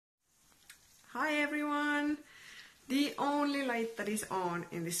Hi everyone! The only light that is on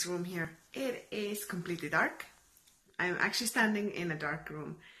in this room here, it is completely dark. I'm actually standing in a dark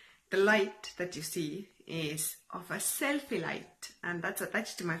room. The light that you see is of a selfie light and that's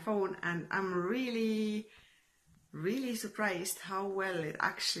attached to my phone, and I'm really surprised how well it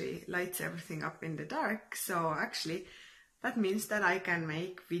actually lights everything up in the dark. So actually that means that I can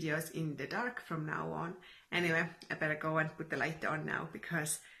make videos in the dark from now on. Anyway, I better go and put the light on now,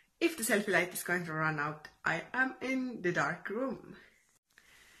 because if the selfie light is going to run out, I am in the dark room.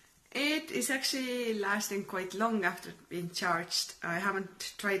 It is actually lasting quite long after being charged. I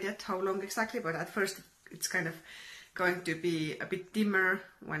haven't tried yet how long exactly, but at first it's kind of going to be a bit dimmer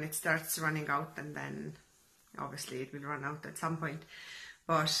when it starts running out, and then obviously it will run out at some point.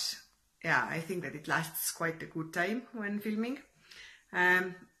 But yeah, I think that it lasts quite a good time when filming.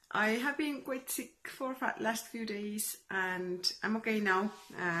 I have been quite sick for the last few days and I'm okay now.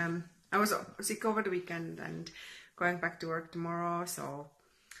 I was sick over the weekend and going back to work tomorrow, so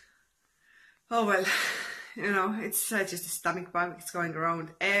oh well, you know, it's just a stomach bug. It's going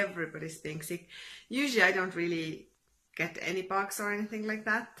around. Everybody's being sick. Usually I don't really get any bugs or anything like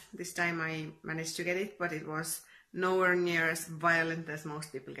that. This time I managed to get it, but it was nowhere near as violent as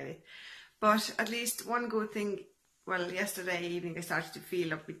most people get it. But at least one good thing, well, yesterday evening I started to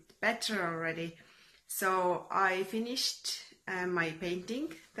feel a bit better already. So I finished my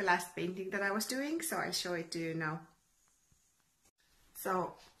painting, the last painting that I was doing, so I'll show it to you now.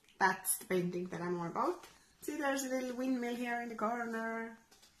 So that's the painting that I'm all about. See, there's a little windmill here in the corner.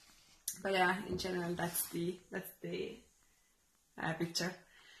 But yeah, in general, that's the picture.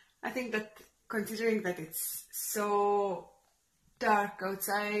 I think that considering that it's so dark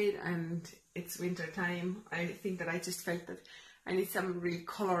outside and it's winter time, I think that I just felt that I need some real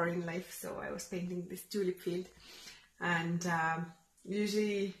color in life, so I was painting this tulip field. And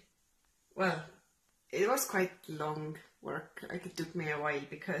usually, well, it was quite long work. Like, it took me a while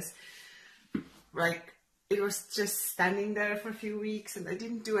because like it was just standing there for a few weeks and I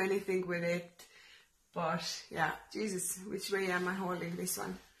didn't do anything with it. But yeah, Jesus, which way am I holding this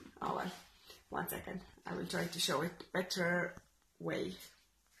one? Oh well, 1 second, I will try to show it better way.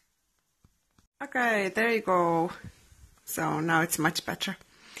 Okay, there you go. So now it's much better.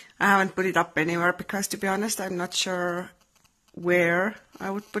 I haven't put it up anywhere because, to be honest, I'm not sure where I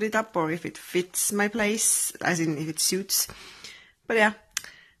would put it up or if it fits my place, as in if it suits. But yeah,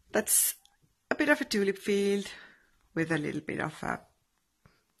 that's a bit of a tulip field with a little bit of a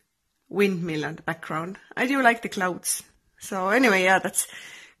windmill on the background. I do like the clouds. So anyway, yeah, that's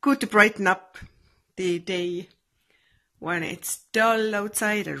good to brighten up the day when it's dull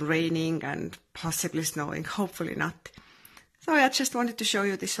outside and raining and possibly snowing, hopefully not. So I just wanted to show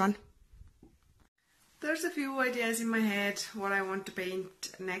you this one. There's a few ideas in my head what I want to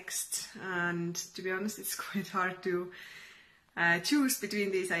paint next, and to be honest it's quite hard to choose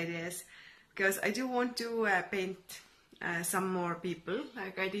between these ideas, because I do want to paint some more people.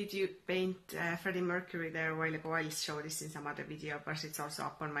 Like I did paint Freddie Mercury there a while ago. I'll show this in some other video, but it's also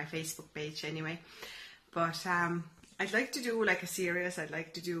up on my Facebook page anyway. But I'd like to do like a series. I'd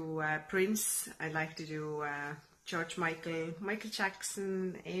like to do Prince. I'd like to do George Michael, Michael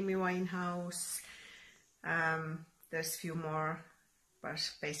Jackson, Amy Winehouse. There's a few more,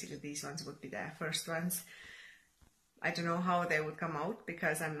 but basically these ones would be the first ones. I don't know how they would come out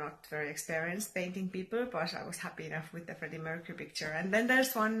because I'm not very experienced painting people, but I was happy enough with the Freddie Mercury picture. And then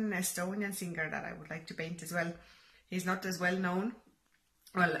there's one Estonian singer that I would like to paint as well. He's not as well known.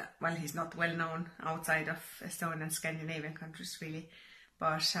 Well, he's not well known outside of Estonia and Scandinavian countries really,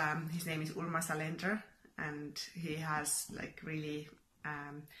 but his name is Urmas Alender, and he has like really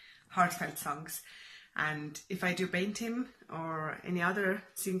heartfelt songs. And if I do paint him or any other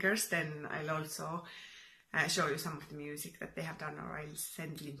singers, then I'll also show you some of the music that they have done, or I'll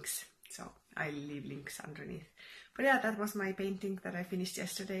send links. So I'll leave links underneath. But yeah, that was my painting that I finished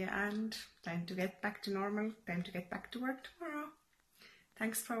yesterday, and time to get back to normal, time to get back to work tomorrow.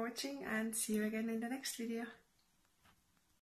 Thanks for watching and see you again in the next video.